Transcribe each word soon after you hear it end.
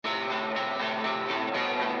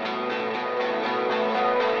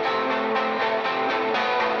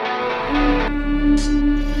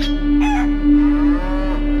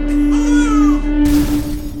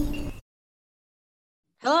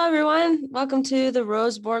Welcome to the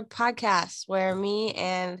Rowesborg podcast, where me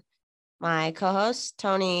and my co-host,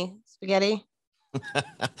 Tony Spaghetti,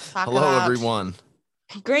 talk Hello, about everyone.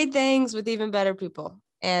 great things with even better people.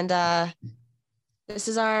 And this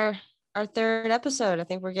is our third episode. I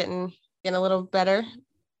think we're getting a little better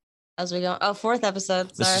as we go. Oh, fourth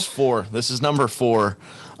episode. Sorry. This is 4. This is number 4.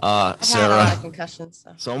 I've Sarah. had a lot of concussions.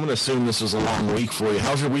 So I'm going to assume this was a long week for you.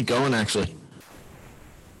 How's your week going, actually?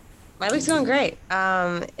 My week's going great.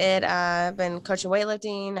 I've been coaching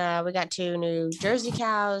weightlifting. We got 2 New Jersey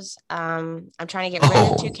cows. I'm trying to get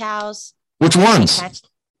rid of 2 cows. Which ones?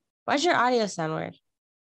 Why's your audio sound weird?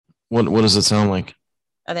 What does it sound like?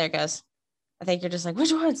 Oh, there it goes. I think you're just like,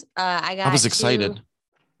 which ones? I was excited.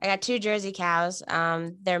 I got 2 Jersey cows.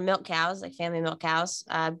 They're milk cows, like family milk cows.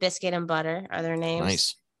 Biscuit and Butter are their names.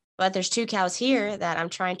 Nice. But there's 2 cows here that I'm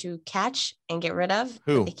trying to catch and get rid of.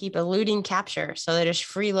 Who? They keep eluding capture. So they're just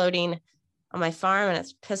freeloading on my farm, and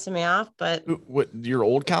it's pissing me off. But what, your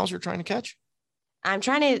old cows you're trying to catch? I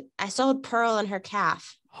sold Pearl and her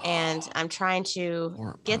calf, and I'm trying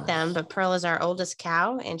to get them. But Pearl is our oldest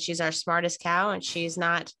cow, and she's our smartest cow, and she's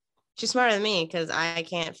smarter than me because I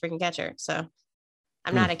can't freaking catch her. So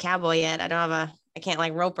I'm not a cowboy yet. I can't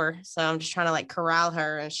like rope her. So I'm just trying to like corral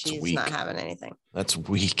her, and she's not having anything. That's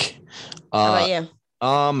weak. How about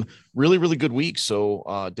you? Really, really good week.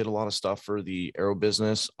 So did a lot of stuff for the aero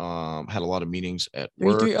business. Had a lot of meetings at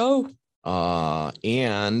work. 330.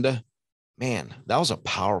 And man, that was a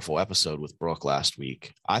powerful episode with Brooke last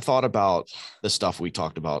week. I thought about the stuff we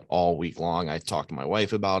talked about all week long. I talked to my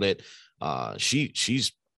wife about it. She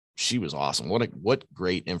was awesome. What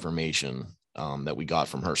great information that we got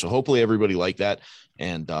from her. So hopefully everybody liked that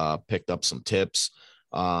and picked up some tips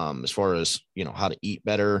as far as, how to eat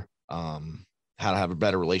better, how to have a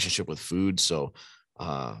better relationship with food. So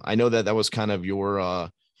I know that was kind of your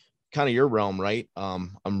realm, right?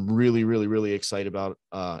 I'm really, really, really excited about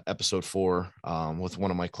episode 4 with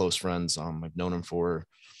one of my close friends. I've known him for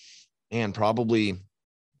probably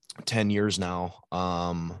 10 years now.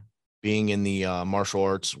 Being in the martial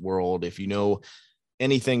arts world, if you know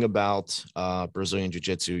anything about Brazilian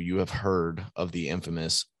Jiu-Jitsu, you have heard of the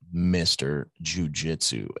infamous Mr.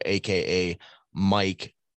 Jiu-Jitsu, aka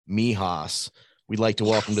Mike Mijas. We'd like to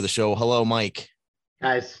welcome to the show. Hello, Mike.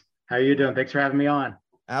 Guys, how are you doing? Thanks for having me on.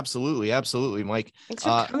 Absolutely, Mike. Thanks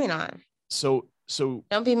for coming on. So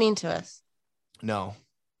don't be mean to us. No,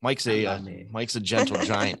 Mike's a gentle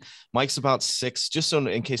giant. Mike's about 6. Just so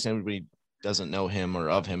in case anybody doesn't know him or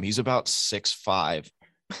of him, he's about 6'5".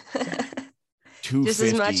 250. Just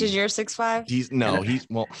as much as you're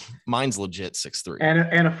 6'5"? Mine's legit 6'3".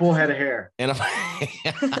 And a full head of hair. And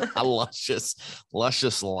a luscious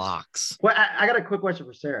locks. Well, I got a quick question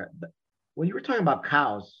for Sarah. When you were talking about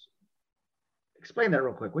cows, explain that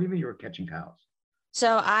real quick. What do you mean you were catching cows?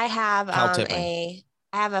 So I have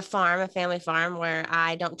a farm, a family farm, where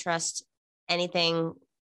I don't trust anything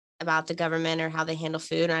about the government or how they handle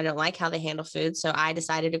food, and I don't like how they handle food. So I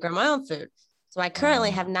decided to grow my own food. So I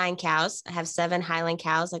currently have 9 cows. I have 7 Highland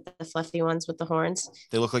cows, like the fluffy ones with the horns.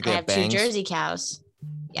 They look like they have bangs. 2 Jersey cows.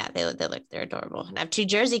 Yeah, they're adorable. And I have 2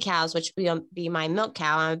 Jersey cows, which will be my milk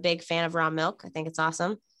cow. I'm a big fan of raw milk. I think it's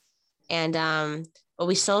awesome. And but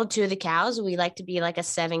we sold 2 of the cows. We like to be like a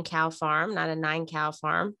 7 cow farm, not a 9 cow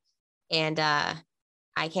farm. And I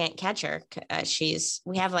can't catch her. They're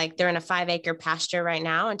in a 5-acre pasture right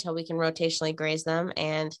now until we can rotationally graze them.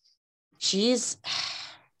 And she's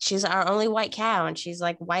our only white cow, and she's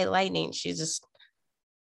like white lightning. She's just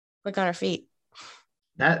quick on her feet.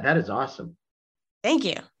 That is awesome. Thank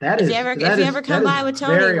you. If you ever come by with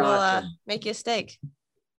Tony, we'll make you a steak.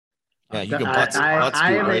 Yeah, you can butts right out.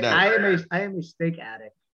 I am a steak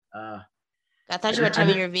addict. I thought you were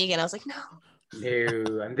telling me you're vegan. I was like, no.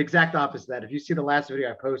 No, I'm the exact opposite of that. If you see the last video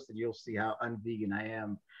I posted, you'll see how unvegan I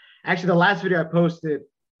am. Actually, the last video I posted,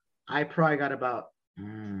 I probably got about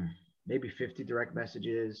maybe 50 direct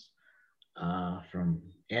messages from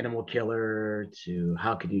animal killer to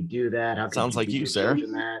how could you do that? How sounds like you, Sarah.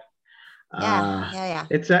 That? Yeah.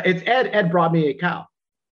 It's Ed brought me a cow,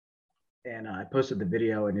 and I posted the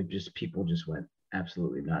video, and people just went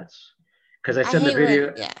absolutely nuts. Because I said in the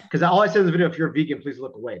video, because all I said in the video, if you're a vegan, please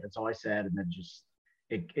look away. That's all I said, and then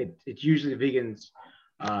it's usually vegans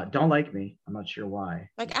don't like me. I'm not sure why.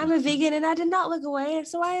 Like, I'm a vegan and I did not look away,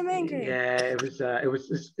 so I am angry. Yeah,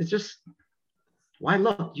 it's just why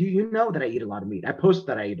look. You know that I eat a lot of meat. I post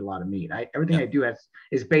that I eat a lot of meat. Everything I do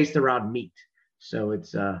is based around meat. So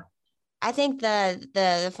it's I think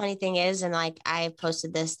the funny thing is, and like I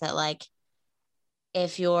posted this, that like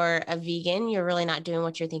if you're a vegan, you're really not doing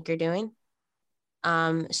what you think you're doing.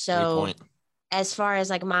 So as far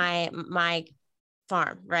as like my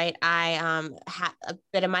farm, right? I a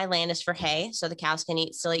bit of my land is for hay, so the cows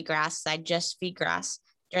can still eat grass. I just feed grass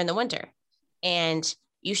during the winter. And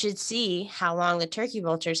you should see how long the turkey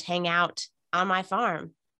vultures hang out on my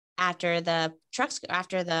farm after the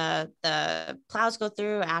plows go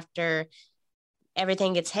through, after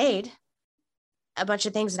everything gets hayed. A bunch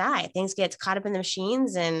of things die. Things get caught up in the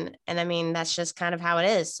machines, and I mean, that's just kind of how it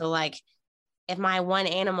is. So like, if my one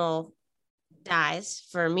animal dies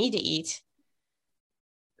for me to eat,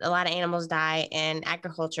 a lot of animals die in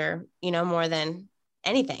agriculture, more than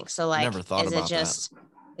anything. So like, never thought about that.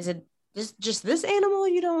 Is it just this animal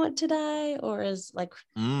you don't want to die, or is like,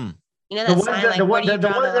 the ones that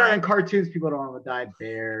are in cartoons people don't want to die?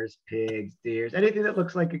 Bears, pigs, deers, anything that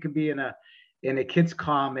looks like it could be in a kid's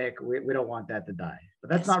comic. We don't want that to die, but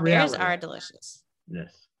that's not reality. Bears are delicious.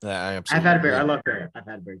 Yes. Yeah, I've had a bear. I love bear. I've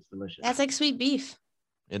had a bear. It's delicious. That's like sweet beef.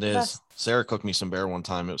 It is. Best. Sarah cooked me some bear one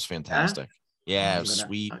time. It was fantastic. Yeah, it was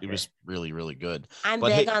sweet. Okay. It was really, really good. I'm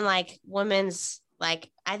big on like women's, like,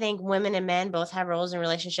 I think women and men both have roles in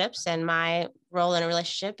relationships, and my role in a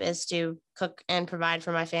relationship is to cook and provide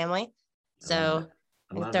for my family. So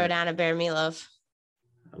I throw down a bear meatloaf.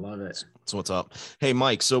 I love it. So what's up? Hey,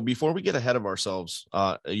 Mike. So before we get ahead of ourselves,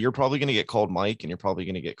 you're probably going to get called Mike, and you're probably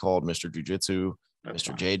going to get called Mr. Jiu-Jitsu,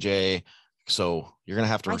 Mr. JJ. So you're going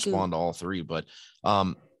to have to respond to all three, but,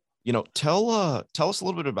 tell us a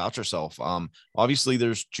little bit about yourself. Obviously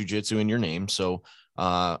there's jiu-jitsu in your name. So,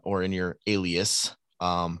 or in your alias.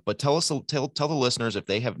 But tell the listeners, if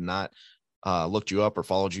they have not, looked you up or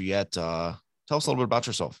followed you yet, tell us a little bit about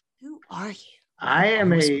yourself. Who are you? I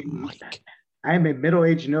am a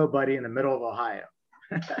middle-aged nobody in the middle of Ohio.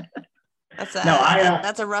 That's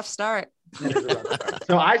a rough start. That is a rough start.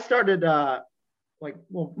 So I started,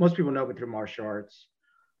 most people know me through martial arts.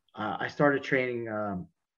 I started training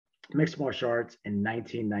mixed martial arts in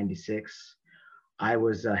 1996. I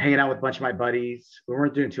was hanging out with a bunch of my buddies. We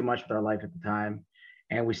weren't doing too much with our life at the time,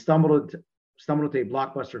 and we stumbled into a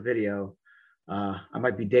Blockbuster video. I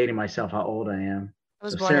might be dating myself how old I am. I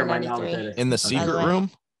was born in 93. In the secret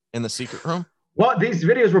room? In the secret room? Well, these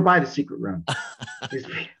videos were by the secret room.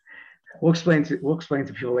 We'll explain to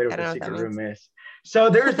people later what the secret room is. So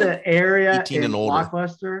there's an area in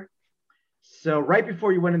Blockbuster. So right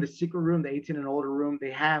before you went in the secret room, the 18 and older room,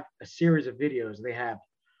 they have a series of videos. They have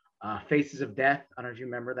Faces of Death. I don't know if you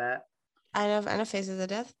remember that. I know Faces of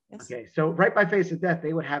Death. Yes. Okay, so right by Faces of Death,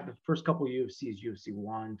 they would have the first couple of UFCs, UFC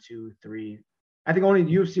 1, 2, 3. I think only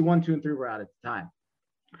UFC 1, 2, and 3 were out at the time.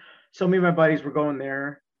 So me and my buddies were going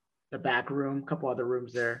there, the back room, a couple other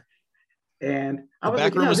rooms there. And the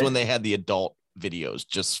back room was when they had the adult videos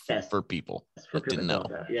just for people that didn't know.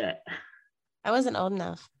 Yeah. I wasn't old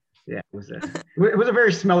enough. Yeah, it was a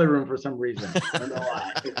very smelly room for some reason. I don't know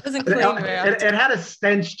why. It wasn't clean very often. It had a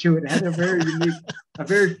stench to it. It had a very unique, a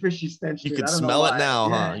very fishy stench to it. You could smell it now,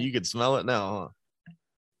 huh? You could smell it now, huh?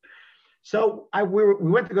 So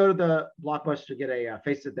we went to go to the Blockbuster to get a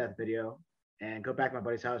Face of Death video and go back to my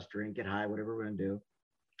buddy's house, drink, get high, whatever we're gonna do.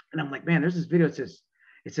 And I'm like, man, there's this video.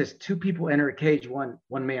 It says 2 people enter a cage, one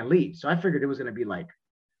man leaves. So I figured it was gonna be like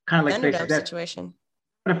kind of like Face of Death situation.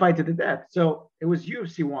 A fight to the death. So it was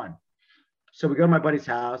UFC 1. So we go to my buddy's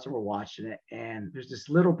house and we're watching it. And there's this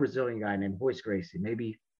little Brazilian guy named Royce Gracie,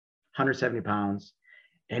 maybe 170 pounds.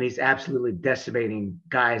 And he's absolutely decimating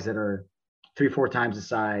guys that are 3-4 times the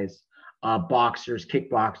size, boxers,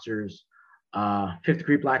 kickboxers, 5th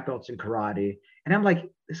degree black belts in karate. And I'm like,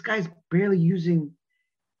 this guy's barely using,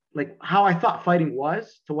 like, how I thought fighting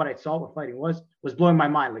was to what I saw what fighting was blowing my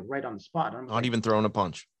mind, like right on the spot. I'm not even throwing a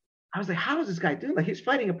punch. I was like, how is this guy doing? Like, he's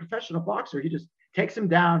fighting a professional boxer. He just takes him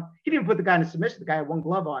down. He didn't put the guy in a submission. The guy had one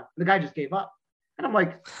glove on. The guy just gave up. And I'm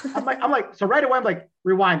like, so right away, I'm like,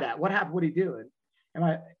 rewind that. What happened? What did he do?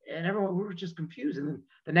 And everyone, we were just confused. And then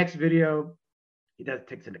the next video, he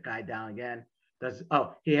takes the guy down again.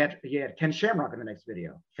 He had Ken Shamrock in the next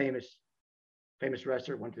video. Famous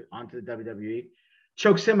wrestler, onto the WWE,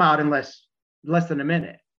 chokes him out in less than a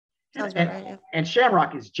minute. And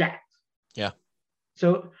Shamrock is jacked. Yeah.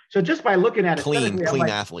 So just by looking at it, clean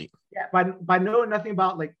athlete. Yeah, by knowing nothing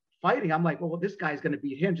about like fighting, I'm like, well, this guy's going to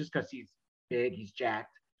beat him just because he's big, he's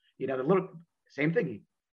jacked. The little same thing. He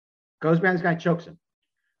goes behind this guy, chokes him.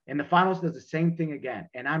 In the finals, does the same thing again.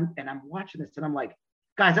 And I'm watching this, and I'm like,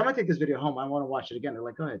 guys, I'm gonna take this video home. I want to watch it again. They're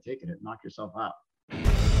like, go ahead, take it, knock yourself out.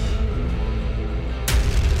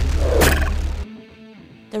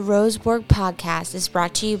 The Rowesborg podcast is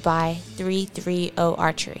brought to you by 330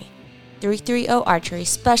 Archery. 330 Archery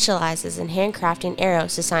specializes in handcrafting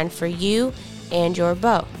arrows designed for you and your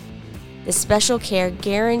bow. This special care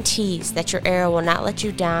guarantees that your arrow will not let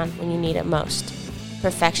you down when you need it most.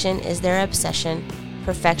 Perfection is their obsession,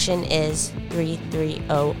 Perfection is 330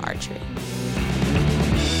 Archery.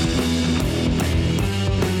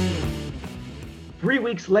 3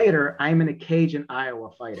 weeks later, I'm in a cage in Iowa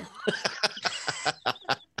fighting.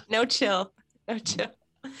 No chill. No chill.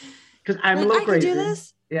 Because I'm a little crazy. I can do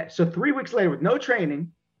this? Yeah. So 3 weeks later, with no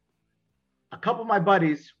training, a couple of my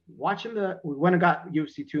buddies we went and got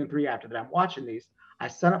UFC 2 and 3 after that. I'm watching these. I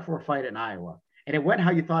signed up for a fight in Iowa. And it went how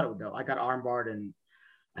you thought it would go. I got armbarred in,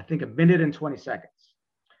 I think, 1 minute and 20 seconds.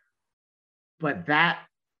 But that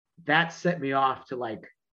set me off to, like,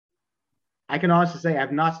 I can honestly say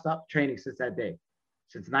I've not stopped training since that day.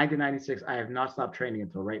 Since 1996, I have not stopped training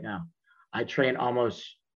until right now. I train almost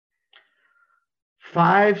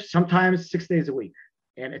 5, sometimes 6 days a week.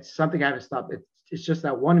 And it's something I haven't stopped. It's just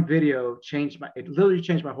that one video it literally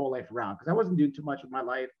changed my whole life around, because I wasn't doing too much with my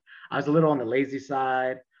life. I was a little on the lazy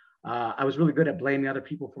side. I was really good at blaming other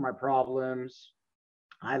people for my problems.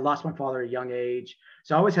 I lost my father at a young age.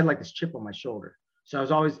 So I always had like this chip on my shoulder. So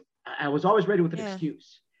I was always ready with an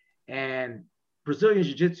excuse. And Brazilian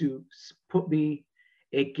Jiu-Jitsu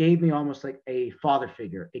it gave me almost like a father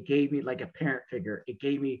figure. It gave me like a parent figure. It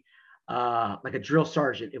gave me like a drill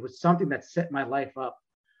sergeant. It was something that set my life up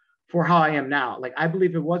for how I am now. Like, I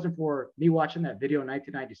believe if it wasn't for me watching that video in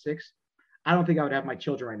 1996, I don't think I would have my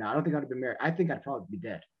children right now. I don't think I'd have been married. I think I'd probably be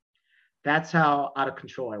dead. That's how out of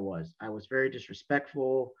control I was. I was very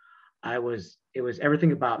disrespectful. It was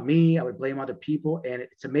everything about me. I would blame other people. And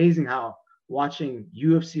it's amazing how watching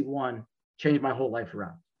UFC 1 changed my whole life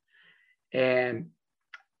around. And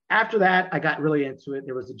after that, I got really into it.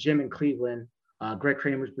 There was a gym in Cleveland, Greg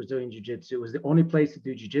Kramer's Brazilian Jiu-Jitsu. It was the only place to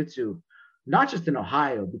do Jiu-Jitsu, not just in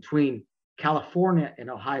Ohio, between California and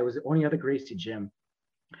Ohio. It was the only other Gracie gym.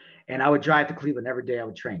 And I would drive to Cleveland every day. I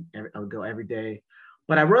would train. I would go every day.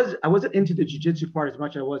 But I wasn't into the jiu-jitsu part as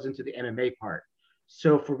much as I was into the MMA part.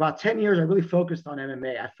 So for about 10 years, I really focused on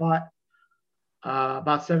MMA. I fought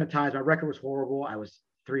about 7 times. My record was horrible. I was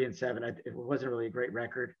 3-7. It wasn't really a great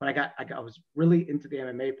record, but I was really into the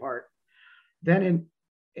MMA part. Then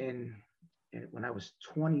when I was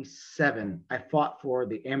 27, I fought for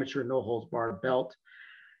the amateur no holds barred belt.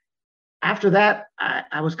 After that,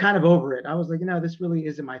 I was kind of over it. I was like, this really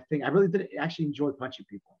isn't my thing. I really didn't actually enjoy punching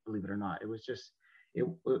people, believe it or not. It was just,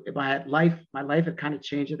 my life had kind of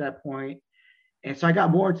changed at that point. And so I got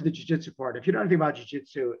more into the jiu-jitsu part. If you know anything about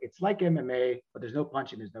jiu-jitsu, it's like MMA, but there's no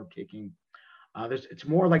punching, there's no kicking. It's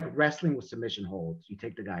more like wrestling with submission holds. You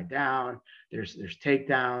take the guy down, there's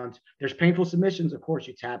takedowns, there's painful submissions. Of course,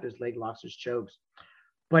 you tap, there's leg locks, there's chokes,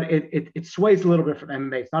 but it sways a little bit from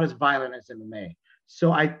MMA. It's not as violent as MMA.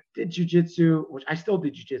 So I did jiu-jitsu, which I still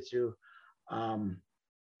did jiu-jitsu.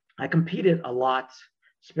 I competed a lot,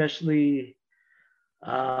 especially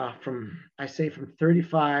from 33,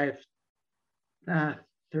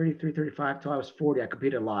 35 till I was 40. I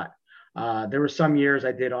competed a lot. There were some years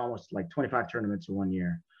I did almost like 25 tournaments in 1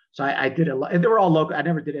 year. So I did a lot. They were all local. I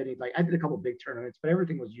never did any, I did a couple of big tournaments, but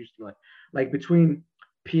everything was usually like between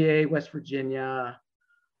PA, West Virginia.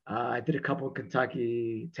 I did a couple in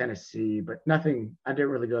Kentucky, Tennessee, but nothing. I didn't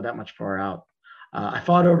really go that much far out. I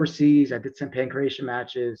fought overseas. I did some pancration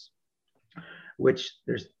matches, which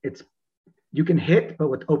you can hit, but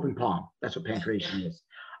with open palm. That's what pancration is.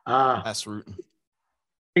 That's root.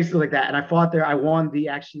 Basically like that. And I fought there. I won the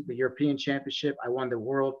European Championship. I won the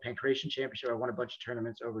World Pancration Championship. I won a bunch of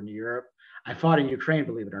tournaments over in Europe. I fought in Ukraine,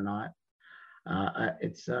 believe it or not. I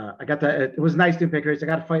got that. It was nice doing pancration. I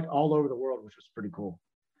got to fight all over the world, which was pretty cool.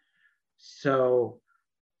 So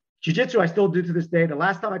jiu-jitsu, I still do to this day. The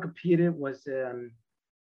last time I competed was in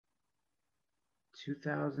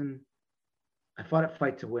 2000. I fought at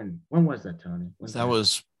Fight to Win. When was that, Tony? That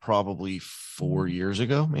was probably 4 years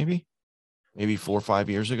ago, maybe 4 or 5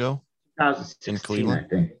 years ago. 2016, in Cleveland, I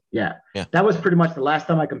think. Yeah. That was pretty much the last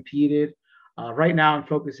time I competed. Right now, I'm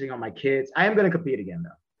focusing on my kids. I am going to compete again,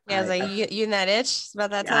 though. Yeah, I was like, you in that itch? It's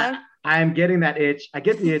about that time? I'm getting that itch. I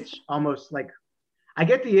get the itch almost like, I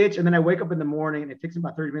get the itch, and then I wake up in the morning, and it takes me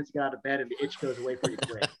about 30 minutes to get out of bed, and the itch goes away pretty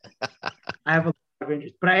quick. I have a lot of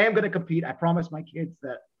interest, but I am going to compete. I promise my kids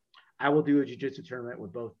that I will do a jiu-jitsu tournament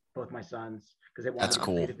with both my sons, because they want to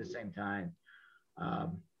compete at the same time.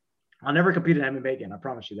 I'll never compete in MMA again. I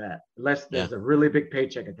promise you that, unless there's a really big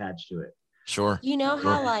paycheck attached to it. Sure. You know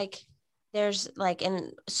how there's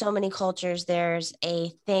in so many cultures, there's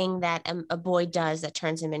a thing that a boy does that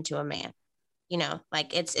turns him into a man.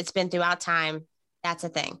 It's been throughout time. That's a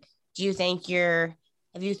thing. Do you think have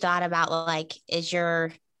you thought about is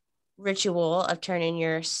your ritual of turning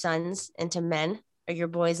your sons into men or your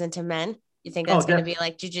boys into men? You think that's going to be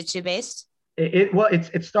jiu-jitsu based?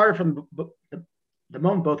 It started from the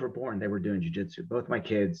moment both were born. They were doing jiu-jitsu. Both my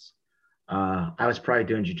kids, I was probably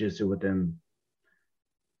doing jiu-jitsu with them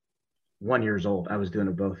 1 year old. I was doing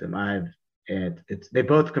it both of them. They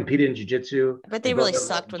both competed in jiu-jitsu. But they really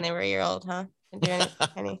sucked when they were a year old, huh? Doing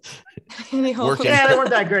any Working, yeah, they weren't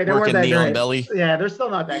that great. They weren't that knee on great. belly. Yeah, they're still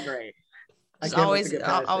not that great. Just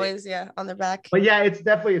always, yeah, on their back. But yeah,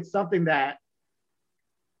 it's something that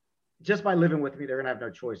just by living with me, they're gonna have no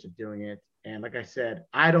choice of doing it. And like I said,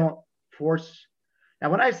 I don't force. Now,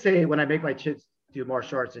 when I make my kids do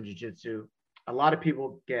martial arts and jiu-jitsu, a lot of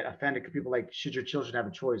people get offended because people like, should your children have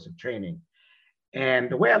a choice of training? And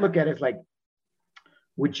the way I look at it is like,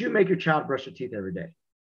 would you make your child brush their teeth every day?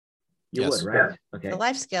 You Yes. would, right? Yeah. Okay. The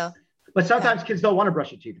life skill. But sometimes kids don't want to brush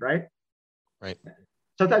their teeth, right? Right.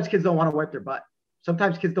 Sometimes kids don't want to wipe their butt.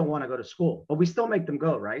 Sometimes kids don't want to go to school, but we still make them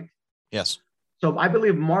go, right? Yes. So I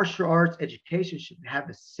believe martial arts education should have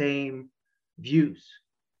the same views.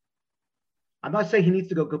 I'm not saying he needs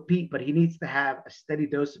to go compete, but he needs to have a steady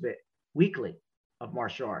dose of it weekly of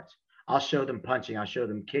martial arts. I'll show them punching. I'll show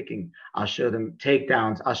them kicking. I'll show them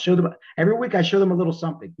takedowns. I'll show them every week. I show them a little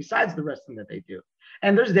something besides the rest of them that they do.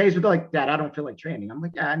 And there's days where they're like, Dad, I don't feel like training. I'm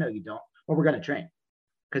like, yeah, I know you don't. Well, we're going to train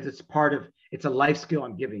because it's a life skill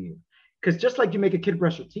I'm giving you. Because just like you make a kid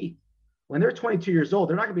brush their teeth, when they're 22 years old,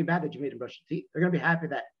 they're not going to be mad that you made them brush their teeth. They're going to be happy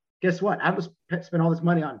that, guess what? I spent all this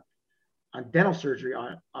money on dental surgery,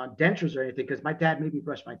 on dentures or anything because my dad made me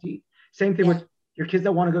brush my teeth. Same thing with your kids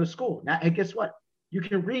that want to go to school. Now, hey, guess what? You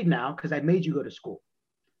can read now because I made you go to school.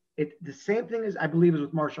 The same thing as I believe is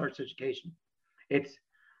with martial arts education. It's,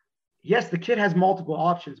 yes, the kid has multiple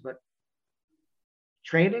options, but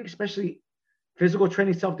training, especially physical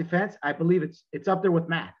training, self-defense, I believe it's up there with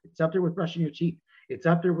math. It's up there with brushing your teeth. It's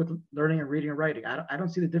up there with learning and reading and writing. I don't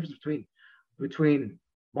see the difference between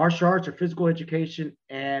martial arts or physical education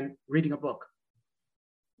and reading a book.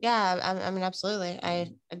 Yeah, I mean, absolutely.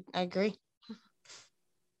 I agree.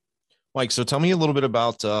 Mike, so tell me a little bit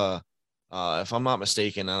about, if I'm not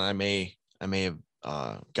mistaken, and I may have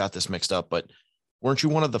got this mixed up, but weren't you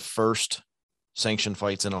one of the first sanctioned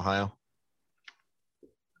fights in Ohio?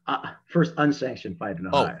 First unsanctioned fight in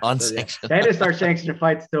Ohio. Oh, unsanctioned. So, yeah. They didn't start sanctioned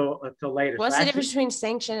fights till later. What's the difference between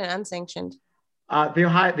sanctioned and unsanctioned?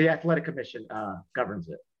 The Athletic Commission governs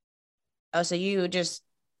it. Oh, so you just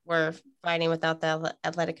were fighting without the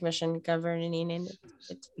Athletic Commission governing it?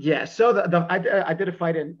 Yeah. So I did a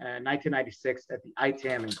fight in 1996 at the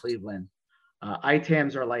ITAM in Cleveland.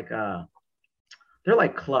 ITAMs are like they're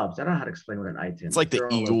like clubs. I don't know how to explain what an ITAM is. It's like the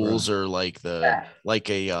Eagles or like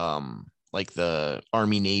like the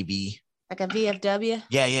Army Navy. Like a VFW?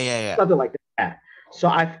 Yeah. Something like that. So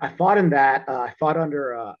I fought in that. I fought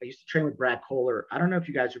under, I used to train with Brad Kohler. I don't know if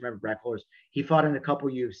you guys remember Brad Kohler's. He fought in a couple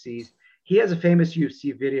UFCs. He has a famous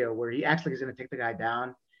UFC video where he acts like he's going to take the guy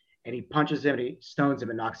down and he punches him and he stones him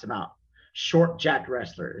and knocks him out. Short, jacked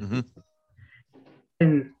wrestler. Mm-hmm.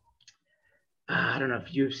 And I don't know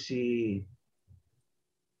if UFC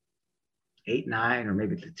 8, 9, or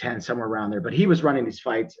maybe 10, somewhere around there. But he was running these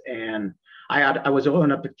fights, and I was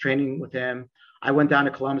going up to training with him. I went down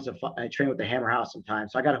to Columbus and I trained with the Hammer House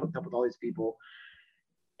sometimes. So I got hooked up with all these people.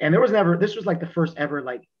 And this was like the first ever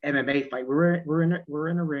like MMA fight. We're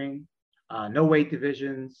in a ring, no weight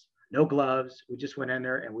divisions, no gloves. We just went in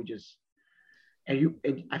there and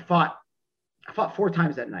I fought 4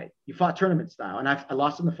 times that night. You fought tournament style, and I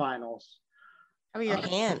lost in the finals. How are your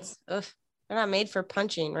hands? Ugh. They're not made for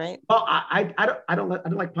punching, right? Well, I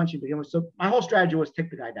don't like punching to begin with. So my whole strategy was take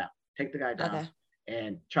the guy down, okay,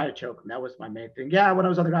 and try to choke him. That was my main thing. Yeah, when I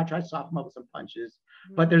was on the ground, I tried to soften him up with some punches,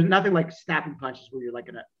 but there's nothing like snapping punches where you're like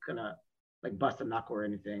gonna like bust a knuckle or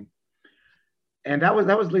anything. And that was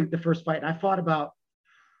like the first fight. And I fought about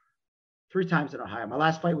 3 times in Ohio. My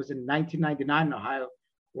last fight was in 1999 in Ohio,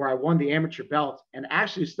 where I won the amateur belt, and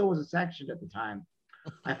actually still wasn't sanctioned at the time.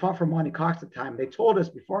 I fought for Monty Cox at the time. They told us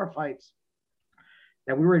before our fights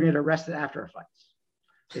that we were going to get arrested after our fights.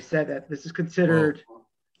 They said that this is considered,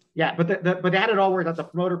 yeah, but they had it all worked out. The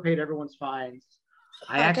promoter paid everyone's fines.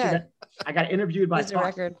 I got interviewed by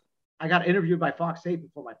Fox. I got interviewed by Fox 8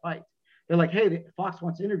 before my fight. They're like, hey, Fox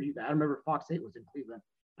wants to interview that. I remember Fox 8 was in Cleveland.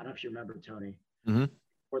 I don't know if you remember, Tony. Mm-hmm.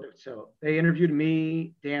 So they interviewed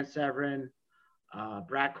me, Dan Severin,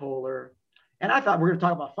 Brad Kohler. And I thought we were going to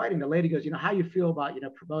talk about fighting. The lady goes, how you feel about,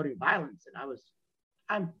 promoting violence?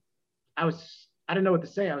 And I didn't know what to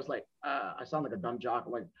say. I was like, I sound like a dumb jock.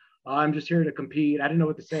 I'm like, I'm just here to compete. I didn't know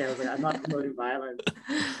what to say. I was like, I'm not promoting violence.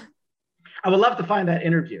 I would love to find that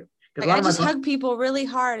interview. Like, I just hug people really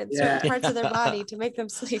hard in certain parts of their body to make them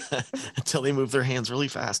sleep. Until they move their hands really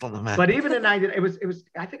fast on the mat. But even in 90, it was,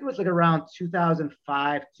 I think it was like around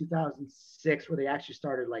 2005, 2006, where they actually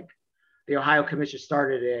started, like, the Ohio Commission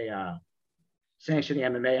started sanctioning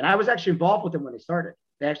MMA. And I was actually involved with them when they started.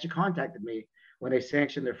 They actually contacted me when they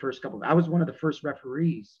sanctioned their first couple. I was one of the first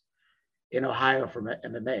referees in Ohio for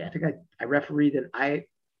MMA. I think I refereed it.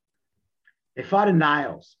 They fought in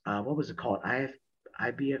Niles. What was it called?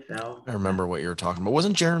 IBFL. I remember what you were talking about.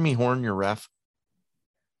 Wasn't Jeremy Horn your ref?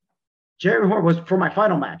 Jeremy Horn was for my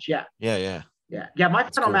final match. Yeah. Yeah. My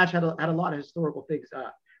final match had a lot of historical things.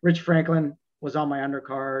 Rich Franklin was on my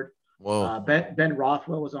undercard. Whoa. Ben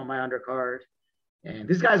Rothwell was on my undercard, and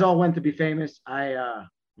these guys all went to be famous.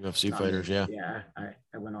 UFC fighters. Yeah. Yeah.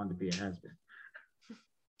 I went on to be a has-been.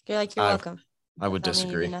 You're welcome. I would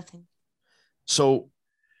disagree. Nothing. So,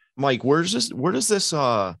 Mike, where does this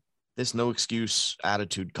this no excuse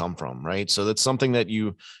attitude come from? Right. So that's something that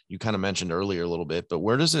you kind of mentioned earlier a little bit, but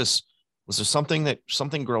where does this, was there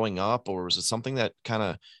something growing up, or was it something that kind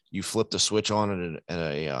of you flipped a switch on at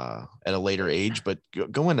a later age? But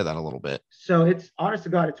go into that a little bit. So it's, honest to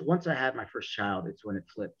God, it's once I had my first child, it's when it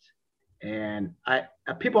flipped. And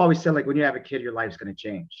people always say, like, when you have a kid, your life's going to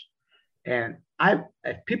change. And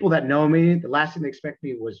people that know me, the last thing they expect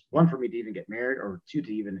me was, one, for me to even get married, or two,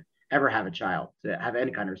 to even ever have a child, to have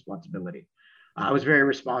any kind of responsibility. I was very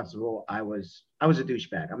responsible. I was a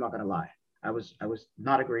douchebag. I'm not going to lie. I was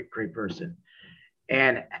not a great person.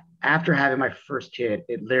 And after having my first kid,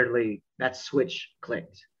 it literally, that switch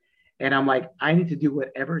clicked. And I'm like, I need to do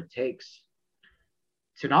whatever it takes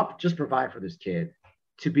to not just provide for this kid,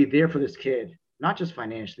 to be there for this kid, not just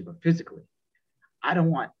financially, but physically.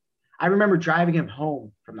 I remember driving him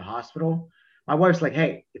home from the hospital. My wife's like,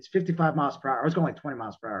 hey, it's 55 miles per hour. I was going like 20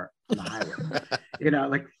 miles per hour on the highway.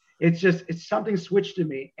 Like, it's something switched to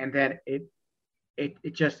me. And then it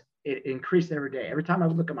increased every day. Every time I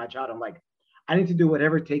would look at my child, I'm like, I need to do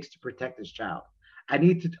whatever it takes to protect this child. I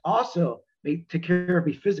need to also take care of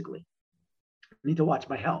me physically. I need to watch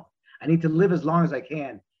my health. I need to live as long as I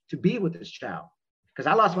can to be with this child, because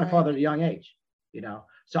I lost my father at a young age,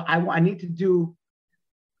 So I need to do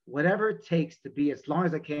whatever it takes to be as long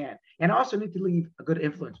as I can. And I also need to leave a good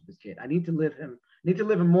influence with this kid. I need to live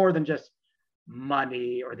him more than just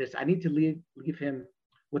money or this. I need to leave him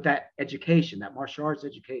with that education, that martial arts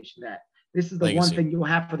education, that this is the one thing you'll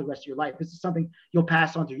have for the rest of your life. This is something you'll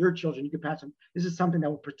pass on to your children. You can pass on. This is something that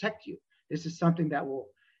will protect you. This is something that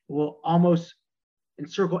will almost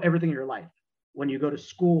encircle everything in your life. When you go to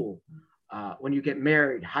school, when you get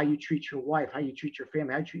married, how you treat your wife, how you treat your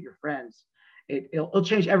family, how you treat your friends, it'll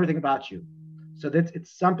change everything about you. So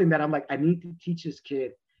it's something that I'm like, I need to teach this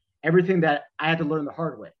kid everything that I had to learn the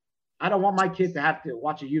hard way. I don't want my kid to have to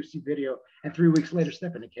watch a UFC video and 3 weeks later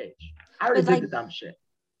step in a cage. I already did the dumb shit.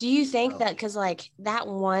 Do you think that because like that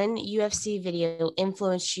one UFC video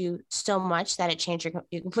influenced you so much that it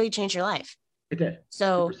you completely changed your life? It did.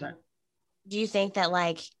 So 100%. Do you think that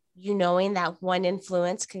like you knowing that one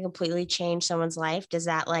influence can completely change someone's life? Do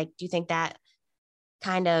you think that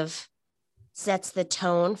kind of sets the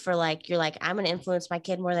tone for like, you're like, I'm going to influence my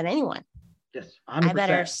kid more than anyone? Yes, 100%. I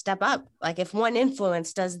better step up. Like if one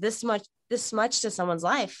influence does this much to someone's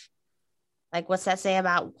life, like what's that say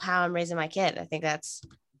about how I'm raising my kid? I think that's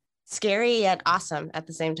scary yet awesome at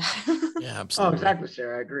the same time. Yeah, absolutely. Oh, exactly,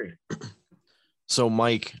 Sarah. I agree. So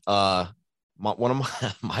Mike, one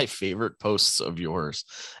of my favorite posts of yours,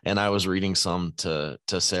 and I was reading some to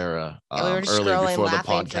Sarah earlier before the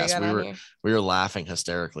podcast. We were laughing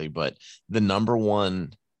hysterically, but the number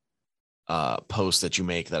one post that you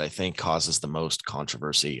make that I think causes the most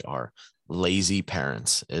controversy are lazy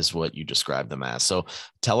parents, is what you describe them as. So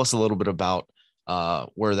tell us a little bit about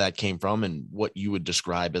where that came from and what you would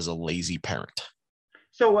describe as a lazy parent.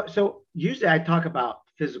 So usually I talk about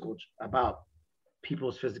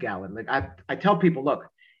people's physicality. Like I tell people, look,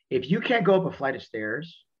 if you can't go up a flight of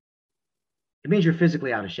stairs, it means you're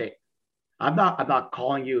physically out of shape. I'm not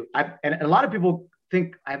calling you. And a lot of people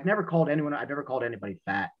think I've never called anybody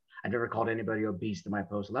fat. I've never called anybody obese in my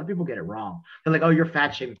post. A lot of people get it wrong. They're like, oh, you're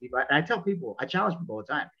fat shaming people. And I tell people, I challenge people all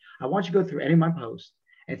the time. I want you to go through any of my posts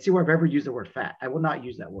and see where I've ever used the word fat. I will not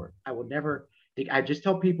use that word. I will never think. I just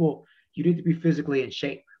tell people you need to be physically in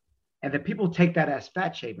shape. And then people take that as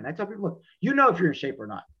fat shaming. I tell people, look, if you're in shape or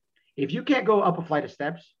not. If you can't go up a flight of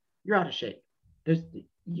steps, you're out of shape. I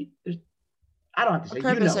don't have to say.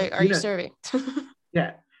 What purpose are you serving?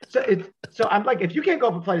 Yeah. So I'm like, if you can't go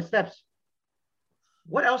up a flight of steps,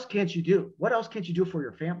 what else can't you do? What else can't you do for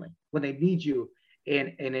your family when they need you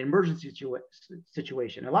in an emergency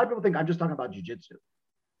situation? A lot of people think I'm just talking about jiu-jitsu.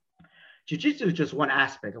 Jiu-jitsu is just one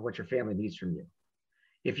aspect of what your family needs from you.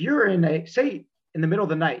 If you're in the middle of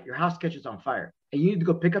the night, your house catches on fire and you need to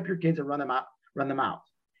go pick up your kids and run them out.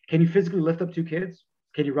 Can you physically lift up two kids?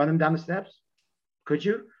 Can you run them down the steps? Could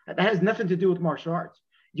you? That has nothing to do with martial arts.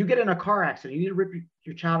 You get in a car accident, you need to rip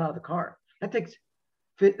your child out of the car. That takes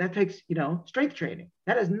strength training.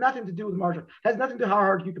 That has nothing to do with martial. That has nothing to do how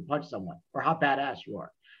hard you can punch someone or how badass you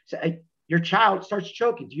are. So your child starts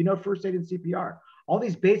choking. Do you know first aid and CPR? All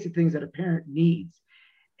these basic things that a parent needs.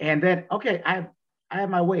 And then, okay, I have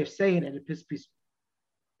my way of saying it.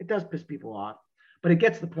 It does piss people off, but it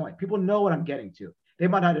gets the point. People know what I'm getting to. They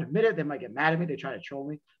might not admit it. They might get mad at me. They try to troll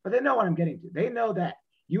me, but they know what I'm getting to. They know that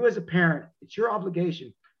you as a parent, it's your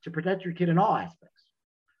obligation to protect your kid in all aspects,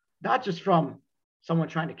 not just from someone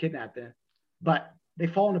trying to kidnap them, but they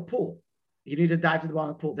fall in a pool. You need to dive to the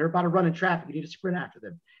bottom of the pool. They're about to run in traffic. You need to sprint after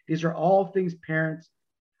them. These are all things parents,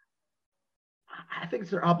 I think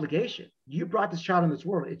it's their obligation. You brought this child in this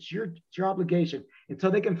world. It's your obligation until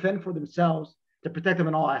they can fend for themselves to protect them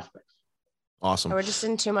in all aspects. Awesome. We're just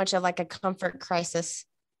in too much of like a comfort crisis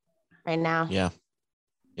right now. Yeah.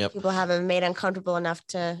 Yep. People haven't made uncomfortable enough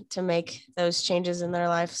to make those changes in their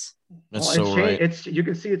lives. That's so right. You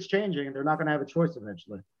can see it's changing. They're not going to have a choice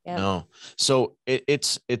eventually. Yep. No. So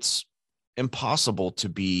it's impossible to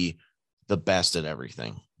be the best at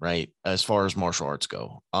everything, right? As far as martial arts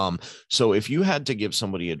go. So if you had to give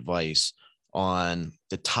somebody advice on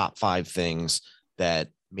the top 5 things that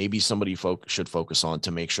maybe somebody should focus on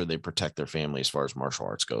to make sure they protect their family as far as martial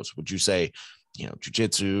arts goes, would you say,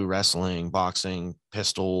 jiu-jitsu, wrestling, boxing,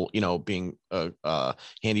 pistol, being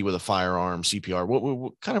handy with a firearm, CPR?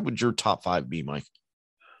 What kind of would your top 5 be, Mike?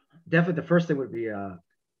 Definitely the first thing would be a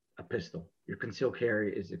pistol. Your concealed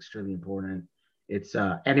carry is extremely important. It's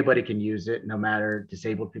anybody can use it, no matter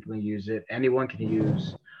disabled people can use it. Anyone can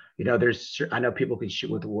use, I know people can shoot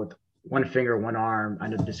with one finger, one arm. I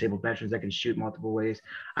know disabled veterans that can shoot multiple ways.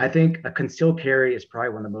 I think a concealed carry is probably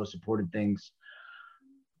one of the most important things.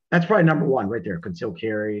 That's probably number 1 right there, concealed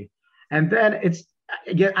carry. And then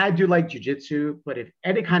I do like jiu-jitsu, but if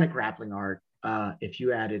any kind of grappling art, if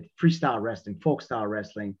you added freestyle wrestling, folk style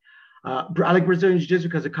wrestling, I like Brazilian jiu-jitsu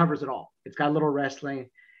because it covers it all. It's got a little wrestling.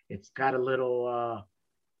 It's got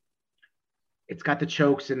it's got the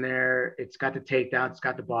chokes in there. It's got the takedowns. It's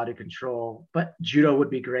got the body control, but judo would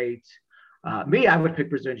be great. I would pick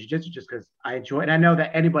Brazilian jiu-jitsu just because I enjoy it. And I know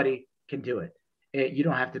that anybody can do it. You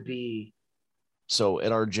don't have to be. So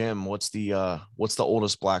at our gym, what's the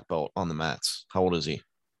oldest black belt on the mats? How old is he?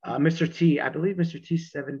 Mr. T, I believe Mr.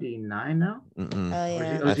 T's 79 now. Oh,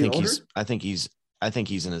 yeah. I think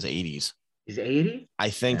he's in his 80s. He's 80? I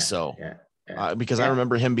think so. Yeah. Because I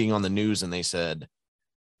remember him being on the news and they said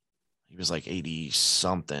he was like 80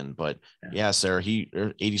 something, but Sarah,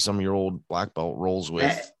 80 some year old black belt rolls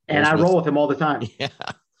with. I roll with him all the time. Yeah.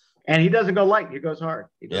 And he doesn't go light. He goes hard.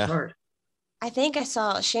 Hard. I think I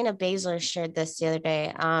saw Shayna Baszler shared this the other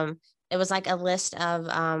day. It was like a list of,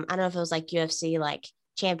 I don't know if it was like UFC, like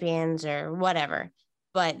champions or whatever,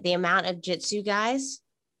 but the amount of jitsu guys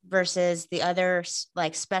versus the other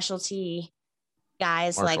like specialty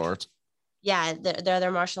guys, martial arts. Yeah, the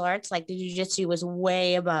other martial arts, like the jiu-jitsu was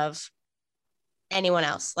way above anyone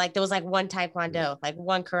else. Like there was like one taekwondo, like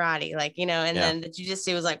one karate, then the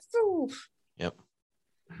jiu-jitsu was like, whew. Yep.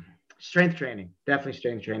 Strength training. Definitely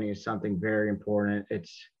strength training is something very important.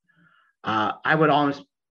 It's, I would almost,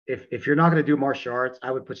 if you're not going to do martial arts, I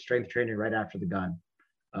would put strength training right after the gun.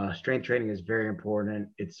 Strength training is very important.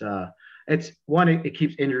 It's one, it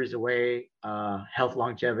keeps injuries away, health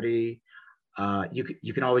longevity.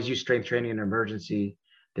 You can always use strength training in an emergency.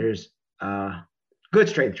 There's good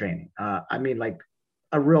strength training. I mean, like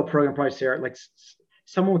a real program, probably Sarah, like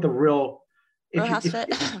someone with a real.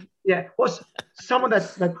 Someone that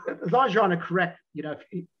as long as you're on a correct,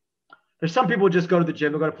 there's some people who just go to the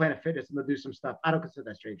gym, they'll go to Planet Fitness and they'll do some stuff. I don't consider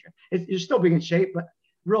that strength training. You're still being in shape, but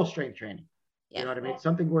real strength training. Yeah. You know what I mean?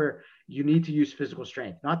 Something where you need to use physical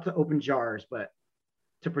strength, not to open jars, but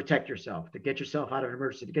to protect yourself, to get yourself out of an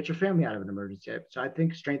emergency, to get your family out of an emergency. So I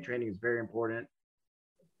think strength training is very important.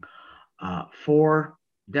 4,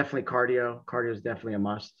 definitely cardio. Cardio is definitely a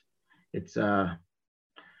must. It's 5,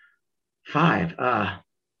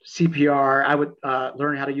 CPR. I would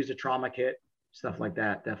learn how to use a trauma kit, stuff like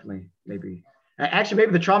that. Definitely, maybe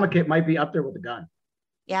the trauma kit might be up there with the gun.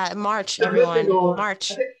 Yeah, March, everyone.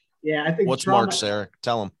 March. I think. What's March, Sarah?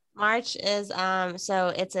 Tell them. March is so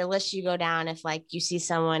it's a list you go down if like you see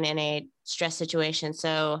someone in a stress situation.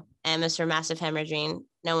 So M is for massive hemorrhaging.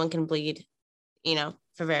 No one can bleed,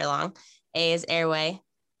 for very long. A is airway.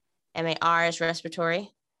 MAR is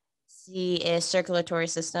respiratory. C is circulatory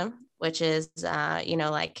system, which is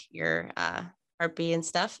like your heartbeat and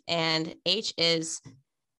stuff. And H is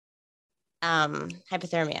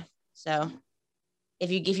hypothermia. So if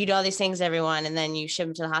you do all these things, everyone, and then you ship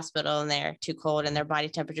them to the hospital and they're too cold and their body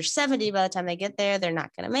temperature 70 by the time they get there, they're not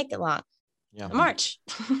going to make it long. Yeah. March.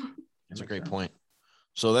 That's a great point.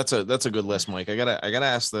 So that's a good list, Mike. I gotta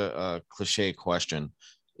ask the cliche question: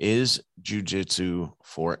 is jiu-jitsu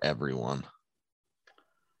for everyone?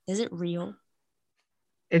 Is it real?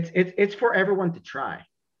 It's for everyone to try.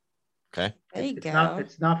 Okay. There you go.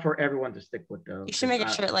 It's not for everyone to stick with, though. You should make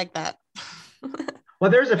a shirt like that.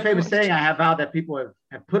 Well, there's a famous saying I have out that people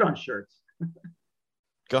have put on shirts.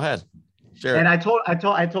 Go ahead. Sure. And I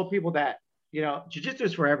told people that, jiu-jitsu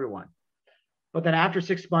is for everyone. But then after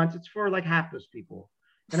 6 months, it's for like half those people.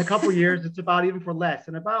 In a couple of years, it's about even for less.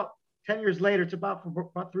 And about 10 years later, it's about for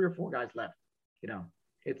about 3 or 4 guys left.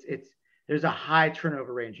 It's there's a high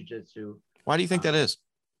turnover rate in jiu-jitsu. Why do you think that is?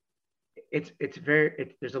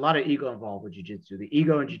 There's a lot of ego involved with jiu-jitsu. The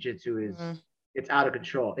ego in jiu-jitsu is it's out of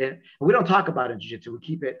control. And we don't talk about it in jiu-jitsu. We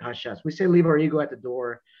keep it hush hush. We say leave our ego at the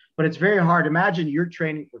door, but it's very hard. Imagine you're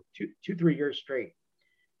training for 3 years straight.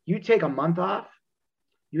 You take a month off,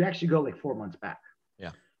 you actually go like 4 months back.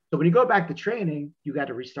 Yeah. So when you go back to training, you got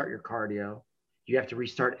to restart your cardio. You have to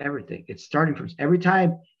restart everything. It's starting from every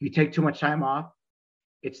time you take too much time off,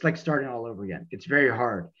 it's like starting all over again. It's very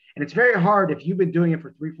hard. And it's very hard if you've been doing it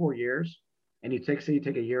for 3-4 years and you take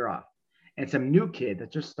a year off and some new kid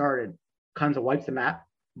that just started comes and wipes the map,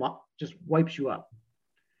 just wipes you up.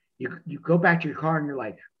 You go back to your car and you're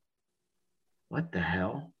like, what the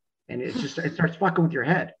hell? And it starts fucking with your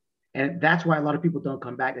head. And that's why a lot of people don't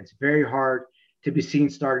come back. It's very hard to be seen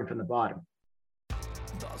starting from the bottom.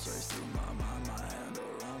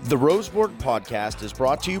 The Rowesborg podcast is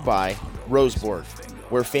brought to you by Rowesborg,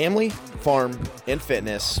 where family, farm, and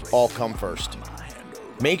fitness all come first.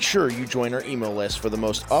 Make sure you join our email list for the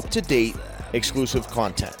most up-to-date, exclusive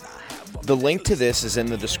content. The link to this is in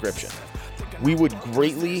the description. We would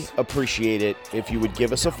greatly appreciate it if you would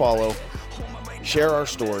give us a follow, share our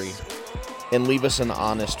story, and leave us an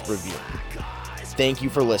honest review. Thank you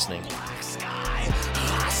for listening.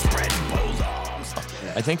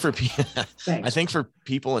 I think for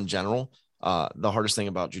people in general, the hardest thing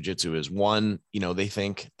about jiu-jitsu is one, they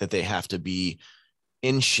think that they have to be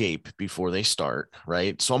in shape before they start,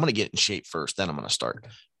 right? So I'm going to get in shape first, then I'm going to start.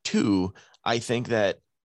 2, I think that,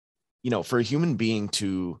 for a human being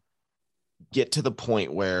to get to the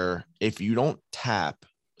point where if you don't tap,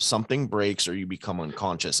 something breaks or you become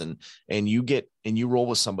unconscious and you roll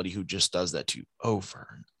with somebody who just does that to you over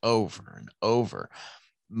and over and over.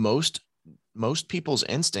 Most people's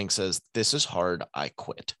instinct says, this is hard, I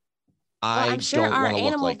quit. I'm sure don't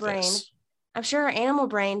want to look like this. I'm sure our animal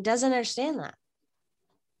brain doesn't understand that.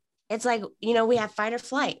 It's like, we have fight or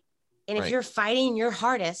flight. And if you're fighting your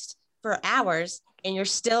hardest for hours and you're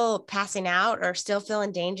still passing out or still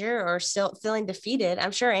feeling danger or still feeling defeated,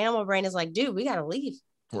 I'm sure animal brain is like, dude, we got to leave.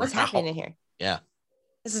 What's happening in here? Yeah.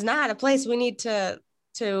 This is not a place we need to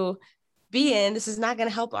be in. This is not going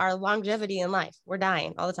to help our longevity in life. We're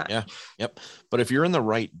dying all the time. Yeah. Yep. But if you're in the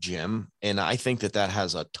right gym, and I think that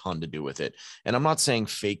has a ton to do with it. And I'm not saying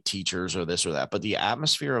fake teachers or this or that, but the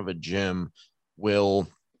atmosphere of a gym will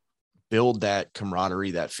build that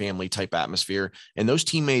camaraderie, that family type atmosphere. And those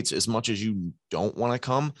teammates, as much as you don't want to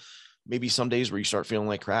come, maybe some days where you start feeling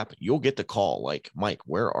like crap, you'll get the call like, Mike,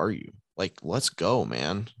 where are you? Like, let's go,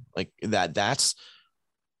 man. Like that's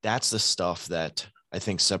the stuff that I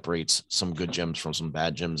think separates some good gyms from some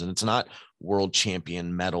bad gyms. And it's not world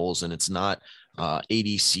champion medals and it's not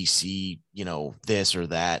ADCC, this or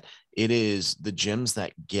that. It is the gyms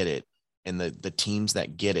that get it and the teams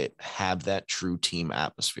that get it have that true team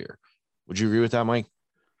atmosphere. Would you agree with that, Mike?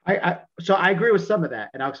 So I agree with some of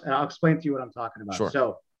that, and I'll explain to you what I'm talking about. Sure.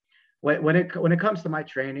 So when it comes to my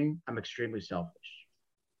training, I'm extremely selfish.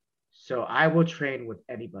 So I will train with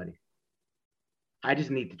anybody. I just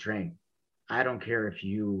need to train. I don't care if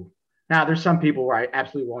now there's some people where I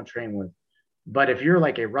absolutely won't train with, but if you're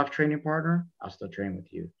like a rough training partner, I'll still train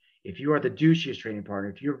with you. If you are the douchiest training partner,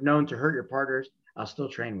 if you're known to hurt your partners, I'll still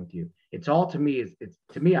train with you. It's all to me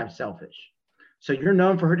I'm selfish. So you're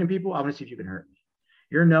known for hurting people. I want to see if you can hurt me.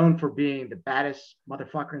 You're known for being the baddest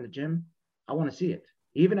motherfucker in the gym. I want to see it.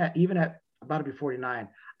 Even at about to be 49,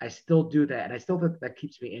 I still do that. And I still think that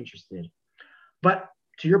keeps me interested. But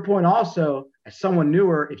to your point also, as someone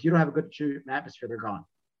newer, if you don't have a good atmosphere, they're gone.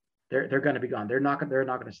 They're going to be gone. They're not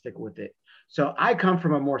going to stick with it. So I come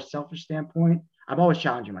from a more selfish standpoint. I'm always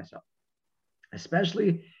challenging myself,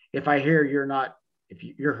 especially if I hear if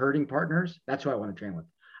you're hurting partners. That's who I want to train with.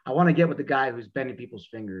 I want to get with the guy who's bending people's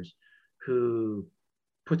fingers, who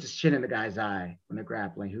puts his chin in the guy's eye when they're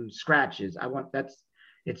grappling, who scratches.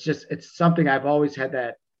 It's something I've always had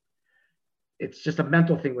that. it's just a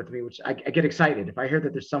mental thing with me, which I get excited. If I hear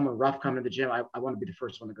that there's someone rough coming to the gym, I want to be the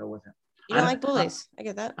first one to go with him. You don't like bullies. I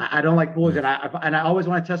get that. I don't like bullies. And I always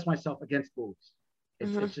want to test myself against bullies.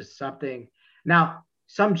 It's just something. Now,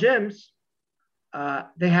 some gyms,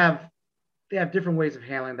 they have different ways of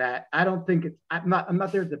handling that. I don't think I'm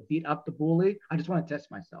not there to beat up the bully. I just want to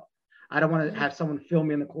test myself. I don't want to have someone film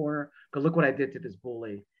me in the corner, go look what I did to this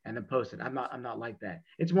bully and then post it. I'm not like that.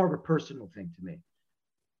 It's more of a personal thing to me.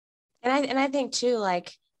 And I think too,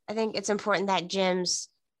 like, I think it's important that gyms,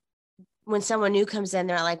 when someone new comes in,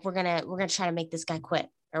 they're like, we're gonna try to make this guy quit,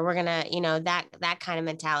 or we're gonna, that kind of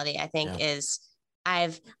mentality, I think is,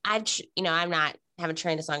 I've, I'm not, haven't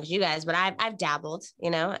trained as long as you guys, but I've dabbled,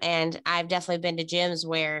 and I've definitely been to gyms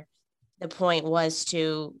where the point was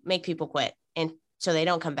to make people quit, and so they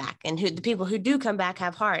don't come back. And the people who do come back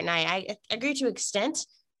have heart. And I agree to an extent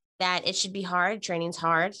that it should be hard. Training's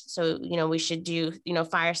hard. So, we should do,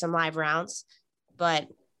 fire some live rounds. But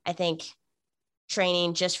I think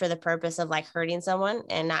training just for the purpose of like hurting someone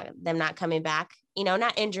and not coming back,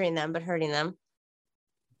 not injuring them, but hurting them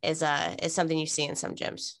is something you see in some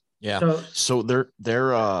gyms. Yeah. So they're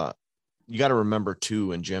you got to remember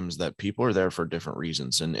too, in gyms, that people are there for different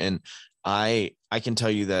reasons. And I can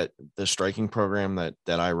tell you that the striking program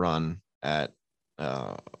that I run at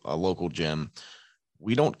a local gym,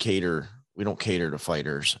 we don't cater to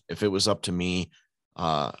fighters. If it was up to me,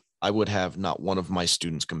 I would have not one of my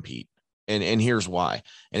students compete. And here's why.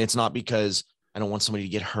 And it's not because I don't want somebody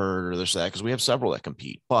to get hurt or this or that, because we have several that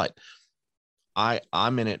compete, but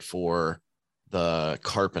I'm in it for the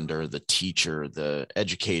carpenter, the teacher, the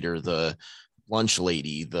educator, the lunch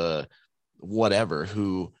lady, the whatever,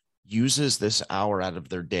 who uses this hour out of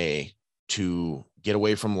their day to get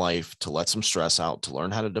away from life, to let some stress out, to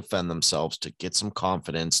learn how to defend themselves, to get some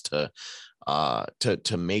confidence, to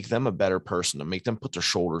make them a better person, to make them put their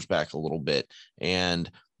shoulders back a little bit and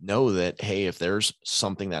know that, hey, if there's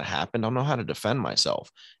something that happened, I'll know how to defend myself.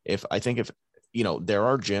 If there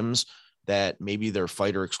are gyms that maybe they're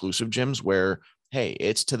fighter exclusive gyms where, hey,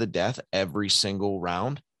 it's to the death every single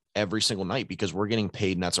round, every single night, because we're getting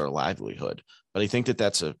paid and that's our livelihood. But I think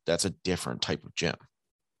that's a different type of gym.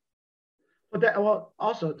 But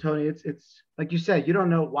also, Tony, it's like you said, you don't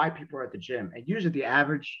know why people are at the gym, and usually the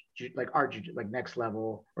average, like next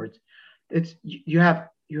level, or it's you have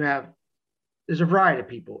there's a variety of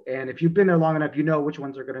people, and if you've been there long enough, you know which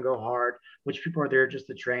ones are going to go hard, which people are there just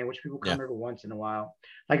to train, which people come every once in a while.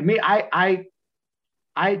 Like me, I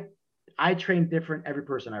train different every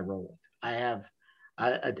person I roll with. I have,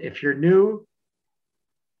 if you're new,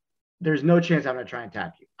 there's no chance I'm going to try and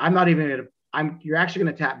tap you. I'm not even you're actually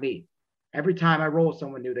going to tap me. Every time I roll with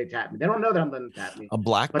someone new, they tap me. They don't know that I'm letting them tap me. A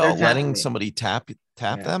black belt letting somebody tap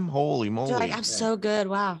them? Holy moly. Like, I'm so good.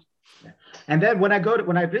 Wow. Yeah. And then when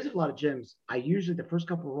I visit a lot of gyms, I usually, the first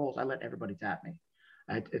couple of rolls, I let everybody tap me.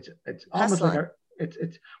 It's almost like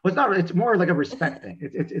it's more like a respect thing.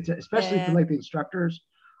 It's especially for like the instructors.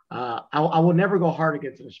 I will never go hard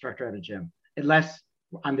against an instructor at a gym unless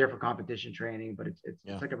I'm there for competition training, but it's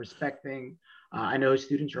like a respect thing. I know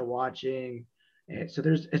students are watching. And so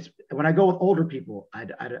when I go with older people, I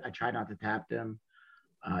try not to tap them.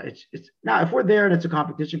 It's now, if we're there and it's a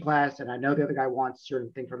competition class and I know the other guy wants a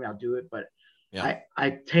certain thing from me, I'll do it. But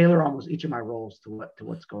I tailor almost each of my roles to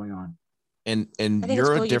what's going on. And I think you're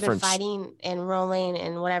it's cool. a different, you've been fighting and rolling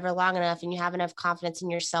and whatever long enough, and you have enough confidence in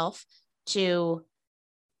yourself to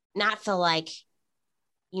not feel like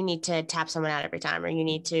you need to tap someone out every time, or you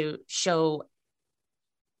need to show.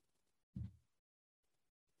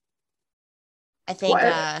 I think,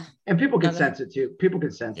 and people can sense it too. People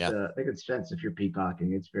can sense they can sense if you're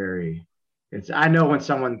peacocking. I know when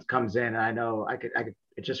someone comes in, and I know I could,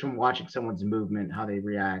 it's just from watching someone's movement, how they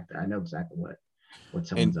react. I know exactly what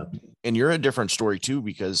someone's up to. And you're a different story too,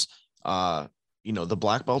 because, the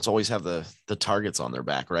black belts always have the targets on their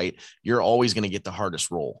back, right? You're always going to get the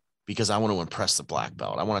hardest roll because I want to impress the black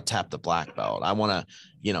belt. I want to tap the black belt. I want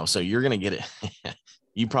to, so you're going to get it.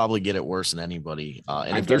 You probably get it worse than anybody.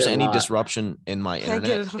 And if there's any disruption in my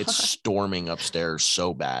internet, it's storming upstairs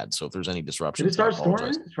so bad. So if there's any disruption, did it start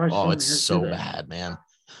storming? It's so bad, man.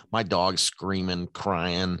 My dog's screaming,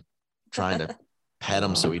 crying, trying to pet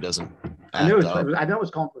him so he doesn't. I know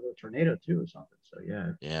it's calling for a tornado too or something. So yeah.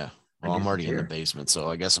 Yeah. Well, I'm already in the basement, so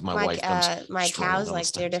I guess if my wife comes, my cows, like,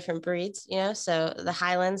 they're different breeds, so the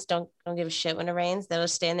Highlands don't give a shit when it rains. They'll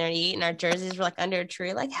stand there and eat, and our jerseys were like under a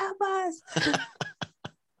tree, like, help us.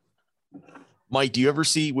 Mike, do you ever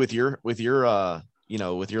see with your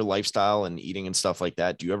lifestyle and eating and stuff like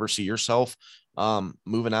that, do you ever see yourself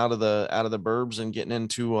moving out of the burbs and getting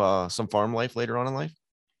into some farm life later on in life?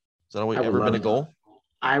 Has that ever been a goal?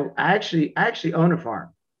 I actually own a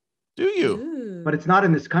farm, Do you? Ooh. but it's not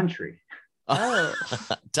in this country. Oh.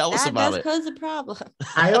 Tell us That about does it. pose a problem.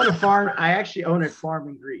 I own a farm. I actually own a farm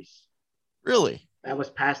in Greece. Really? That was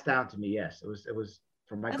passed down to me. Yes, it was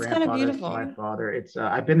from my That's kind of grandfather to beautiful. my father. It's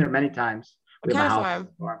I've been there many times. What We have kind a of house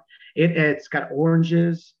farm? It's got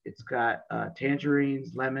oranges. It's got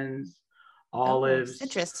tangerines, lemons, Oh, olives.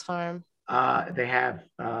 citrus farm. They have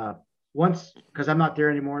once because I'm not there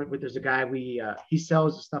anymore. But there's a guy he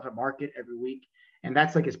sells the stuff at market every week, and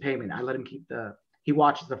that's like his payment. I let him keep he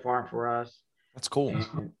watches the farm for us. That's cool.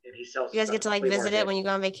 And he sells. You guys get to like visit it market. when you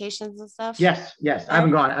go on vacations and stuff? Yes. I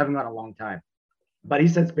haven't gone a long time, but he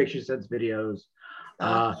sends pictures, sends videos.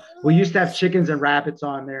 We used to have chickens and rabbits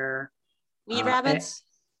on there. Meat rabbits?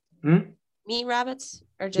 Meat rabbits?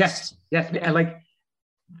 Or just yes. Okay. And like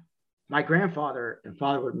my grandfather and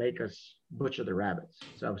father would make us butcher the rabbits.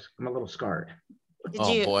 So I'm a little scarred.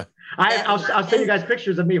 Boy. I'll send you guys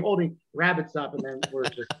pictures of me holding rabbits up and then we're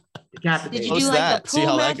just decapitated. Did you do like the See how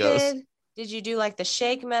pull that goes. method? Did you do like the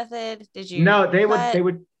shake method? Did you No, they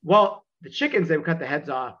would well, the chickens they would cut the heads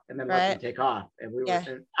off and then let them take off. And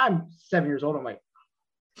and I'm 7 years old. I'm like,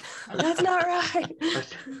 that's not right.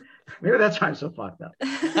 Maybe that's why I'm so fucked up.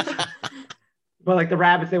 But like the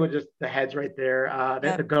rabbits, they would just the heads right there.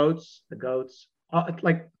 The goats.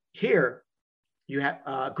 Like here, you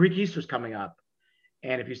have Greek Easter's coming up,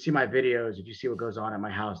 and if you see my videos, if you see what goes on at my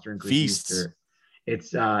house during Greek Easter,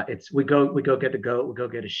 it's we go get the goat, we go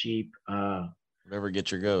get a sheep. Never get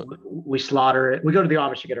your goat. We slaughter it. We go to the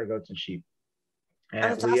Amish to get our goats and sheep,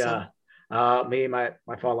 and awesome. Me and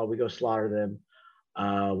my father, we go slaughter them.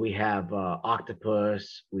 We have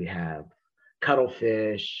octopus. We have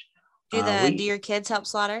cuttlefish. Do your kids help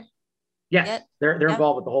slaughter? Yes, they're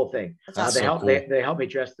involved with the whole thing. They help. Cool. They help me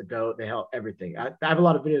dress the goat. They help everything. I have a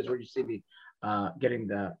lot of videos where you see me getting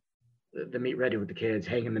the meat ready with the kids,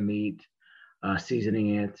 hanging the meat,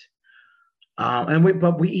 seasoning it,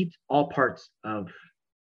 but we eat all parts of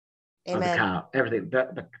the cow, everything,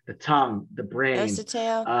 the tongue, the brain,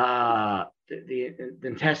 the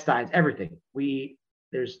intestines, everything. We eat.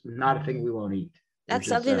 There's not a thing we won't eat. That's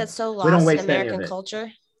something that's so lost in American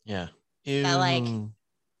culture. Yeah.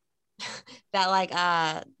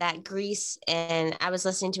 That Greece, and I was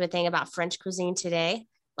listening to a thing about French cuisine today.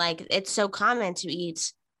 Like it's so common to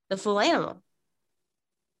eat the full animal.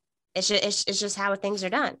 It's just how things are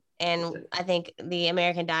done. And I think the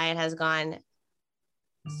American diet has gone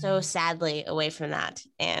so sadly away from that.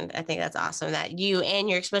 And I think that's awesome that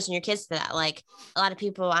you're exposing your kids to that. Like a lot of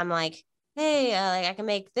people, I'm like, hey, like I can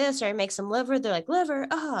make this or I make some liver. They're like, liver?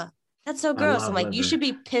 That's so gross. I'm like, liver. You should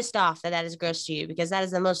be pissed off that is gross to you because that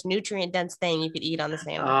is the most nutrient dense thing you could eat on this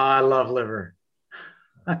animal. I love liver.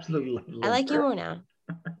 Absolutely love liver. I like you more now.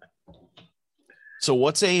 So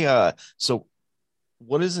what is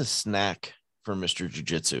a snack for Mr.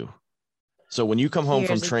 Jiu-Jitsu? So when you come home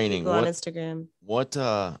from training, on Instagram, what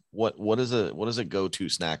is a go-to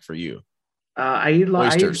snack for you? I eat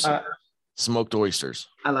oysters. Smoked oysters.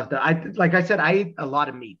 I love that. Like I said, I eat a lot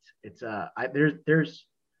of meat. It's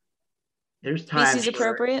there's times species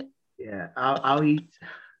appropriate. Yeah, I'll eat.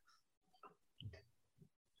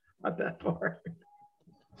 Not that far.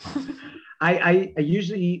 I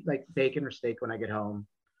usually eat like bacon or steak when I get home.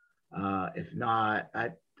 If not,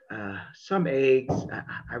 some eggs.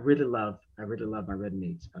 I really love my red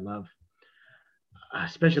meats. I love,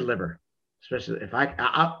 especially liver. Especially if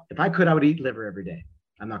I could, I would eat liver every day.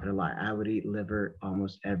 I'm not gonna lie. I would eat liver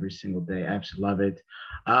almost every single day. I absolutely love it.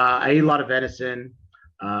 I eat a lot of venison.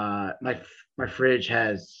 My fridge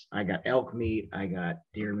I got elk meat, I got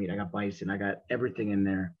deer meat, I got bison, I got everything in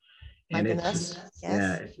there. And it's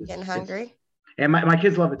getting hungry. And my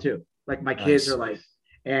kids love it too. Like my kids are like,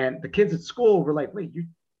 and the kids at school were like, wait, you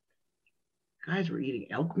guys were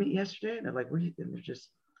eating elk meat yesterday? And they're like, what? And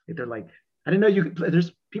they're like, I didn't know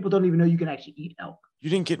there's people don't even know you can actually eat elk.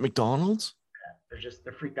 You didn't get McDonald's?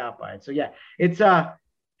 They're freaked out by it. So yeah, it's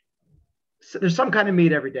so there's some kind of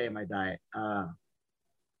meat every day in my diet.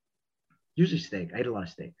 Usually steak. I ate a lot of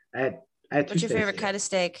steak. I had What's your favorite cut of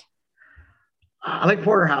steak? I like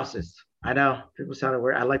porterhouses. I know people sound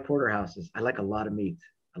weird. I like porterhouses. I like a lot of meat.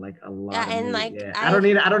 I like a lot of meat. Like I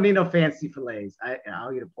don't need no fancy fillets.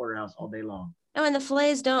 I'll eat a porterhouse all day long. No, and the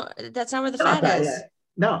fillets that's not where the fat is. Yeah.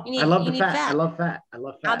 No, I love the fat. I love fat.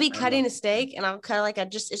 I'll be cutting a steak and I'll cut like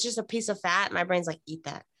it's just a piece of fat. My brain's like, eat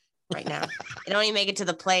that right now. I don't even make it to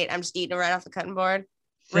the plate. I'm just eating it right off the cutting board.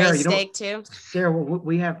 Sarah, steak too. Sarah,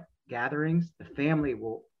 we have gatherings. The family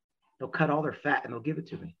they'll cut all their fat and they'll give it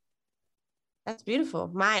to me. That's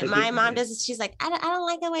beautiful. My mom does it. She's like, I don't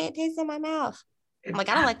like the way it tastes in my mouth. I'm like,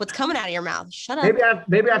 I don't like what's coming out of your mouth. Shut up.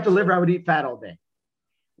 Maybe after liver, I would eat fat all day.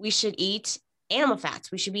 we should eat animal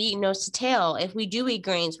fats. We should be eating nose to tail. If we do eat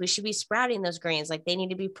grains, we should be sprouting those grains. Like, they need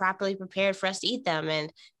to be properly prepared for us to eat them.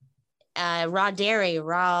 And raw dairy,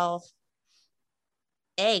 raw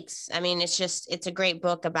eggs. I mean, it's a great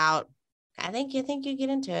book about, I think you get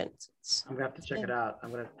into it. I'm gonna have to check it out.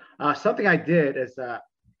 Something I did is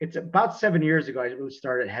it's about 7 years ago. I really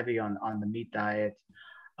started heavy on the meat diet.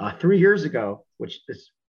 3 years ago, which this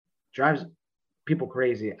drives people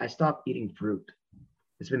crazy, I stopped eating fruit.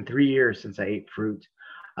 It's been 3 years since I ate fruit.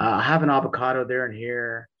 I have an avocado there and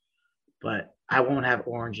here, but I won't have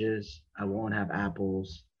oranges. I won't have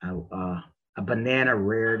apples. A banana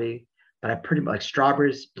rarity, but I pretty much like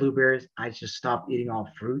strawberries, blueberries. I just stopped eating all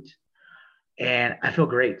fruit, and I feel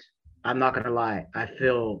great. I'm not gonna lie. I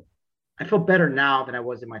feel better now than I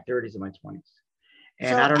was in my 30s and my 20s.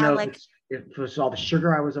 And So I don't know like, if it was all the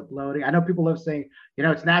sugar I was uploading. I know people love saying,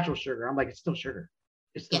 it's natural sugar. I'm like, it's still sugar.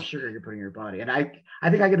 It's still Yeah. sugar you're putting in your body. And I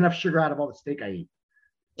think I get enough sugar out of all the steak I eat.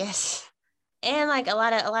 yes. And like a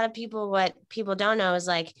lot of people, what people don't know is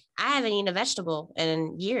like, I haven't eaten a vegetable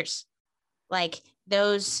in years. Like,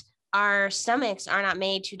 our stomachs are not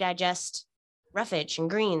made to digest roughage and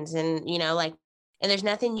greens, and and there's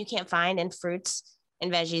nothing you can't find in fruits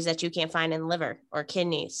and veggies that you can't find in liver or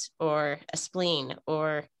kidneys or a spleen,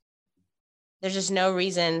 or there's just no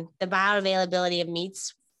reason. The bioavailability of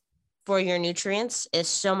meats for your nutrients is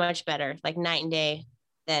so much better, like night and day,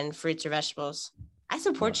 than fruits or vegetables. I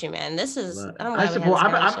support you, man. This is, I'm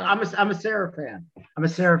a Sarah fan. I'm a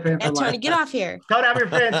Sarah fan for and Tony, life. get off here. Tony, I'm your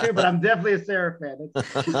fan too, but I'm definitely a Sarah fan.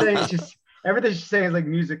 Everything she's saying is like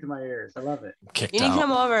music to my ears. I love it. Kicked You need to out.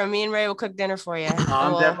 come over, and me and Ray will cook dinner for you.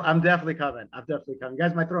 I'm definitely coming. You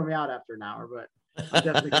guys might throw me out after an hour, but I'm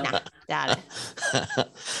definitely coming. Doubt it.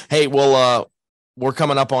 Hey, well, we're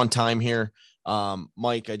coming up on time here.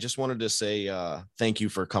 Mike, I just wanted to say thank you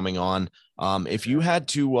for coming on. If you had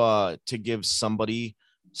to give somebody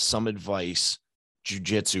some advice,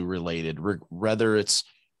 jiu-jitsu related, whether it's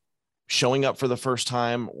showing up for the first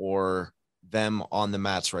time or them on the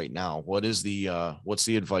mats right now, what's the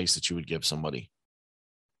advice that you would give somebody?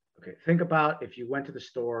 Okay, think about if you went to the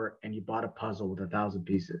store and you bought a puzzle with 1,000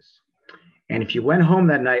 pieces, and if you went home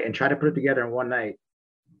that night and tried to put it together in one night,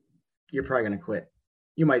 you're probably going to quit.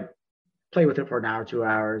 You might play with it for an hour, 2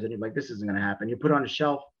 hours, and you're like, this isn't going to happen. You put it on a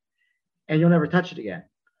shelf and you'll never touch it again.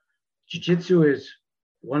 Jiu-jitsu is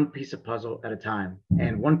one piece of puzzle at a time,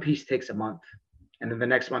 and one piece takes a month, and then the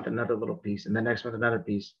next month another little piece, and the next month another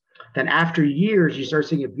piece. Then after years, you start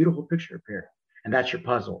seeing a beautiful picture appear, and that's your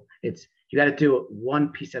puzzle. You got to do it one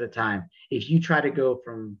piece at a time. If you try to go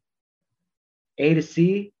from A to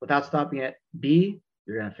C without stopping at B,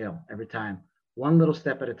 you're going to fail every time. One little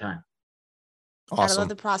step at a time. Awesome. I love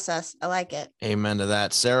the process. I like it. Amen to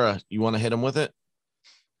that. Sarah, you want to hit him with it?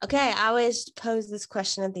 Okay, I always pose this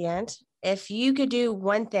question at the end. If you could do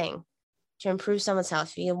one thing to improve someone's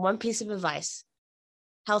health, if you have one piece of advice,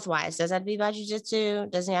 health-wise, does that have to be about jiu-jitsu?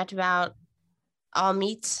 Doesn't it have to be about all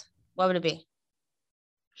meats? What would it be?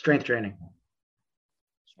 Strength training.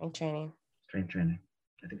 Strength training. Strength training.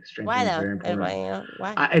 I think strength Why training is though? very important.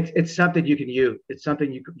 Why? It's something you can use. It's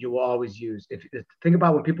something you will always use. If think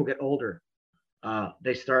about when people get older,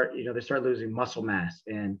 they start losing muscle mass,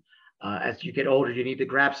 and as you get older, you need to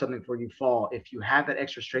grab something before you fall. If you have that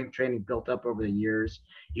extra strength training built up over the years,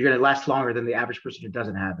 you're going to last longer than the average person who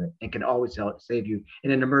doesn't have it, and can always save you in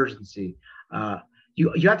an emergency.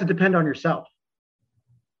 You have to depend on yourself.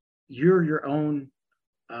 You're your own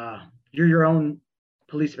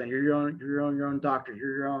policeman. You're your own doctor.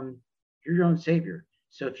 You're your own savior.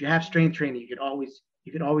 So if you have strength training, you can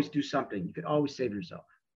always do something. You can always save yourself.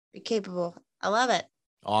 Be capable. I love it.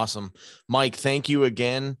 Awesome. Mike, thank you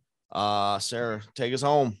again. Sarah, take us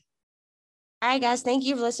home. All right, guys. Thank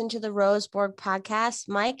you for listening to the Rowesborg podcast.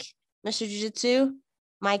 Mike, Mr. Jiu-Jitsu,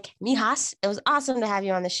 Mike Mijas. It was awesome to have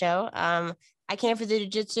you on the show. I came for the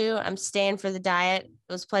jiu-jitsu. I'm staying for the diet.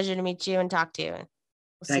 It was a pleasure to meet you and talk to you.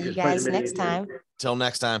 We'll see you guys next time. Till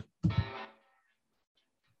next time.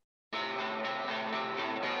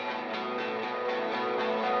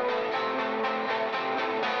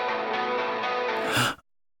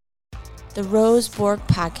 The Rowesborg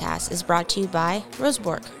podcast is brought to you by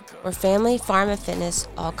Rowesborg, where family, farm, and fitness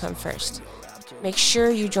all come first. Make sure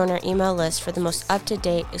you join our email list for the most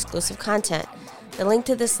up-to-date exclusive content. The link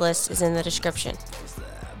to this list is in the description.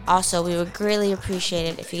 Also, we would greatly appreciate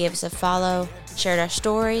it if you gave us a follow, shared our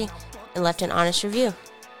story, and left an honest review.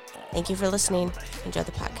 Thank you for listening. Enjoy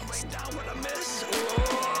the podcast.